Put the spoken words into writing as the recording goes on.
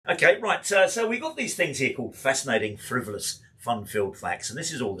Okay, right. So we got these things here called fascinating, frivolous, fun-filled facts, and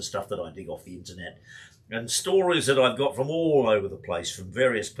this is all the stuff that I dig off the internet and stories that I've got from all over the place, from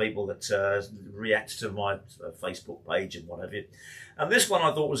various people that react to my Facebook page and what have you. And this one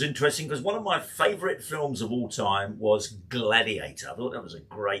I thought was interesting because one of my favourite films of all time was Gladiator. I thought that was a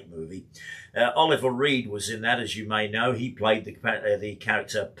great movie. Oliver Reed was in that, as you may know. He played the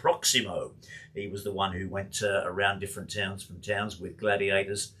character Proximo. He was the one who went around different towns with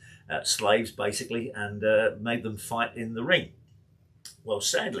gladiators, slaves basically, and made them fight in the ring. Well,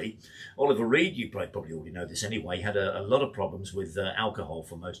 sadly, Oliver Reed, you probably already know this anyway, had a lot of problems with alcohol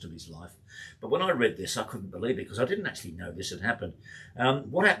for most of his life. But when I read this, I couldn't believe it because I didn't actually know this had happened.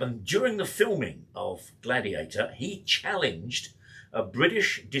 What happened during the filming of Gladiator, he challenged a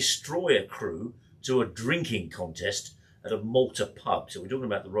British destroyer crew to a drinking contest at a Malta pub. So we're talking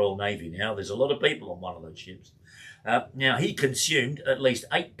about the Royal Navy now. There's a lot of people on one of those ships. Now, he consumed at least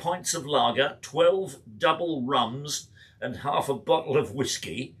 8 pints of lager, 12 double rums, and half a bottle of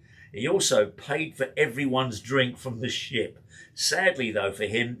whiskey. He also paid for everyone's drink from the ship. Sadly, though, for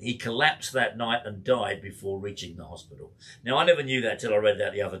him, he collapsed that night and died before reaching the hospital. Now, I never knew that till I read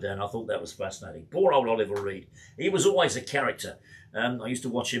that the other day, and I thought that was fascinating. Poor old Oliver Reed. He was always a character. I used to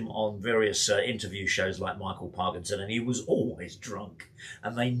watch him on various interview shows like Michael Parkinson, and he was always drunk,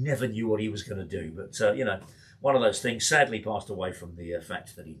 and they never knew what he was going to do. But, you know, one of those things. Sadly passed away from the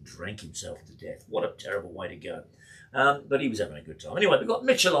fact that he drank himself to death. What a terrible way to go. But he was having a good time. Anyway, we've got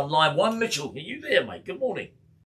Mitchell on line one. Mitchell, are you there, mate? Good morning.